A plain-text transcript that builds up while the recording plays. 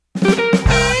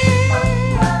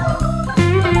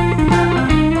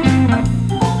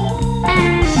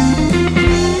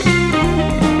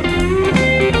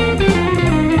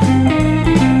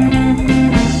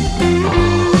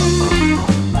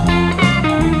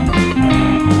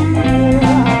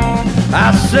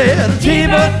said a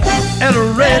T-Bird and a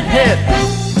redhead,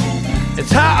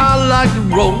 it's how I like to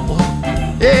roll.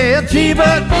 Yeah, a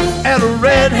T-Bird and a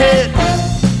redhead,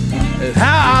 it's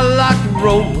how I like to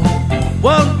roll.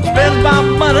 One spends my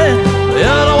money, the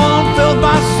other one fills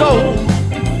my soul.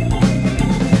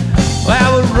 Well, I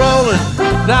was rolling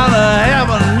down the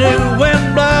avenue,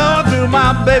 wind blowing through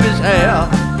my baby's hair.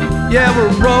 Yeah,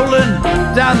 we're rolling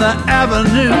down the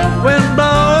avenue, wind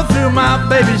blowing through my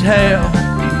baby's hair.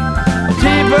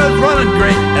 T-Bird's running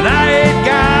great, and I ain't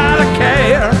gotta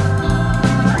care.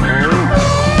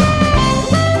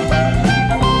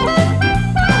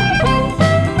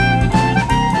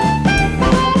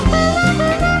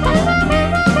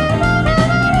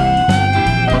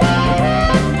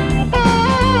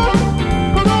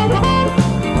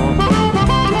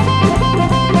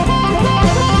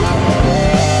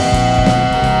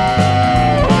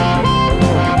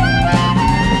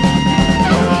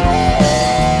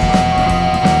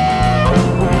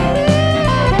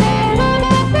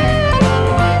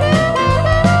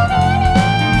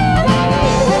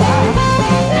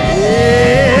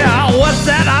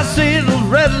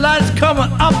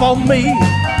 Coming up on me.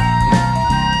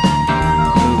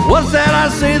 What's that I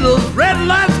see? Those red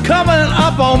lights coming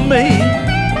up on me.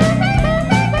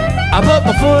 I put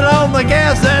my foot on the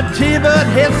gas, that T-Bird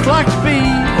hits like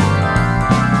speed.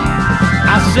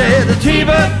 I said a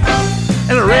T-Bird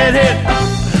and a redhead,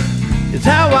 it's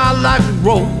how I like to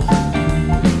roll.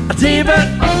 A T-Bird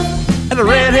and a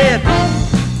redhead,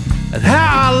 it's how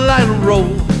I like to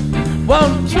roll.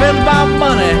 One spends my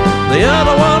money, the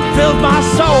other one fills my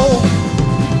soul.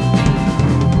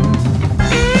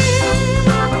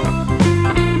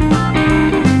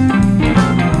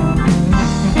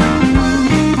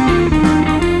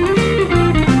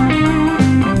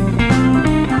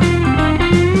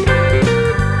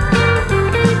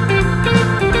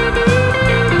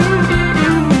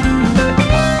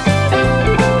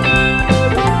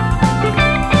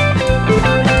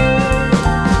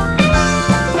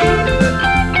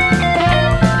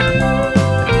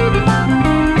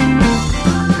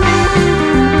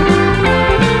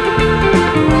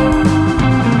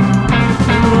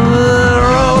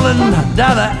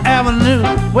 Down the avenue,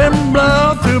 wind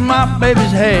blow through my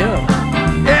baby's hair.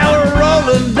 Yeah, we're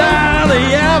rolling down the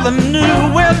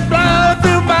avenue, wind blow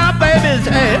through my baby's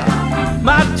hair.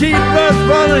 My T-Bird's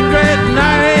running great and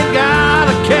I ain't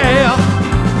gotta care.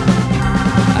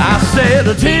 I said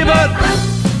a T-Bird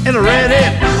and a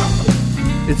redhead,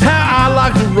 it's how I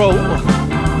like to roll.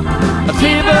 A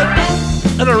T-Bird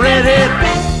and a redhead,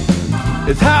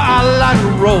 it's how I like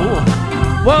to roll.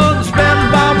 One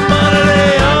spends my money,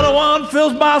 the other one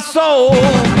fills my soul.